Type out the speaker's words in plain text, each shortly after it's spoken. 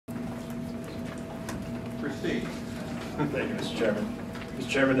proceed. Thank you, Mr. Chairman. Mr.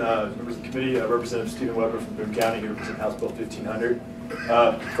 Chairman, members of the committee, Representative Stephen Weber from Boone County, here represent House Bill 1500.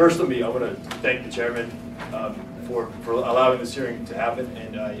 First, I want to thank the chairman for allowing this hearing to happen,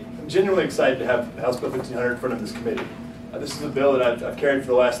 and I'm genuinely excited to have House Bill 1500 in front of this committee. This is a bill that I've carried for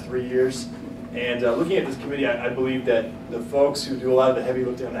the last 3 years, and looking at this committee, I believe that the folks who do a lot of the heavy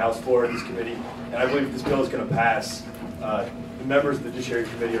lifting on the House floor in this committee, and I believe this bill is going to pass, the members of the Judiciary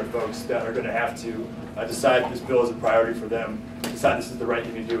Committee are folks that are going to have to decide that this bill is a priority for them, decide this is the right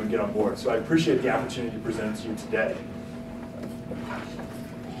thing to do, and get on board. So I appreciate the opportunity to present it to you today.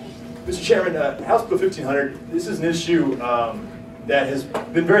 Mr. Chairman, House Bill 1500, this is an issue that has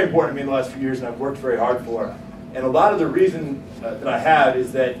been very important to me in the last few years, and I've worked very hard for. And a lot of the reason that I have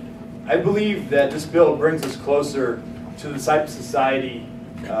is that I believe that this bill brings us closer to the type of society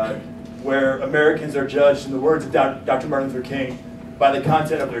where Americans are judged, in the words of Dr. Martin Luther King, by the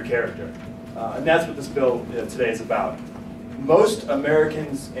content of their character. And that's what this bill today is about. Most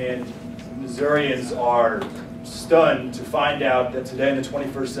Americans and Missourians are stunned to find out that today in the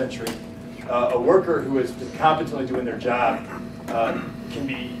 21st century, a worker who has been competently doing their job can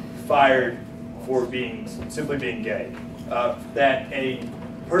be fired for simply being gay. That a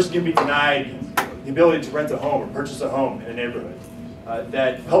person can be denied the ability to rent a home or purchase a home in a neighborhood.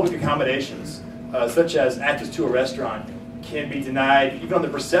 That public accommodations, such as access to a restaurant, can be denied even on the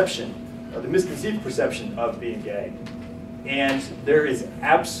perception, the misconceived perception of being gay. And there is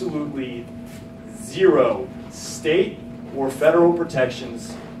absolutely zero state or federal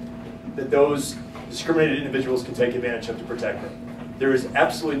protections that those discriminated individuals can take advantage of to protect them. There is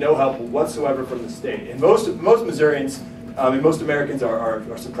absolutely no help whatsoever from the state. And most Missourians and most Americans are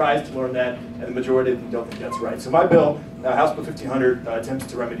surprised to learn that, and the majority of them don't think that's right. So my bill, House Bill 1500, attempts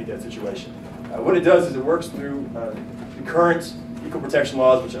to remedy that situation. What it does is it works through the current equal protection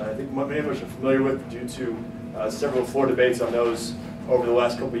laws, which I think many of us are familiar with due to several floor debates on those over the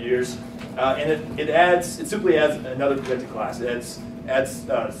last couple of years. And it simply adds another protected class. It adds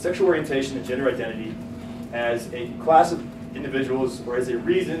sexual orientation and gender identity as a class of individuals, or as a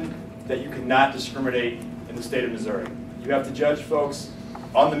reason that you cannot discriminate in the state of Missouri. You have to judge folks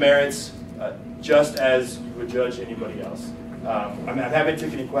on the merits just as you would judge anybody else. I'm happy to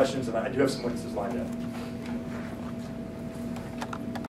take any questions, and I do have some witnesses lined up.